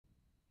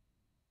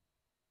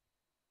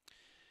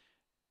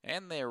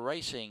And they're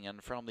racing,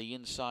 and from the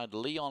inside,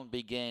 Leon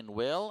began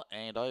well,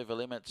 and Over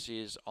Limits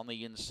is on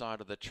the inside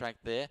of the track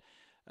there.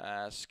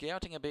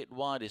 Scouting a bit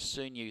wide is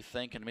Soon You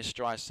Think, and Miss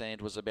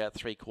Streisand was about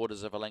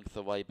 3/4 of a length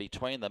away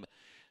between them.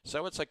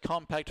 So it's a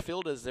compact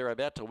field as they're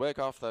about to work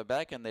off the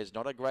back, and there's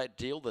not a great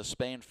deal. The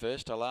span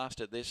first to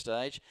last at this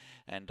stage,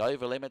 and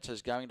Over Limits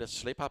is going to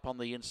slip up on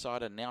the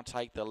inside and now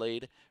take the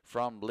lead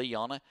from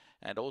Leon,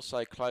 and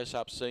also close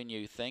up Soon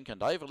You Think,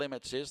 and Over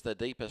Limits is the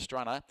deepest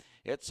runner.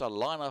 It's a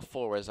line of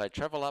 4 as they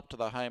travel up to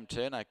the home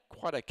turn.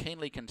 Quite a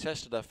keenly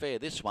contested affair,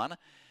 this one.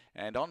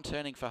 And on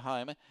turning for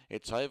home,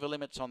 it's Over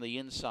Limits on the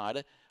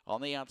inside.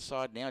 On the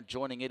outside now,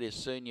 joining it is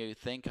Soon You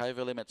Think.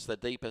 Over Limits the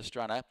deepest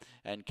runner.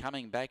 And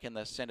coming back in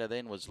the centre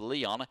then was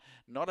Leon.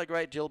 Not a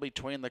great deal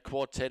between the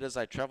quartet as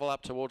they travel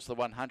up towards the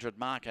 100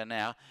 marker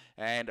now.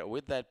 And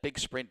with that big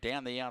sprint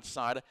down the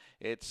outside,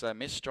 it's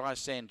Miss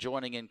Streisand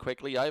joining in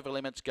quickly. Over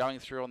Limits going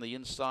through on the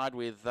inside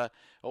with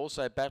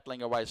also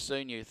battling away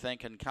Soon You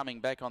Think. And coming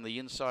back on the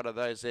inside of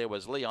those there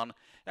was Leon.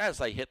 As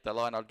they hit the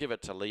line, I'll give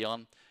it to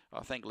Leon.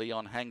 I think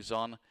Leon hangs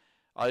on.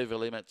 Over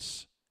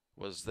Limits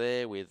was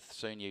there with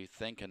Soon You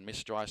Think, and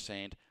Miss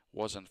Streisand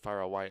wasn't far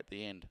away at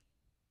the end.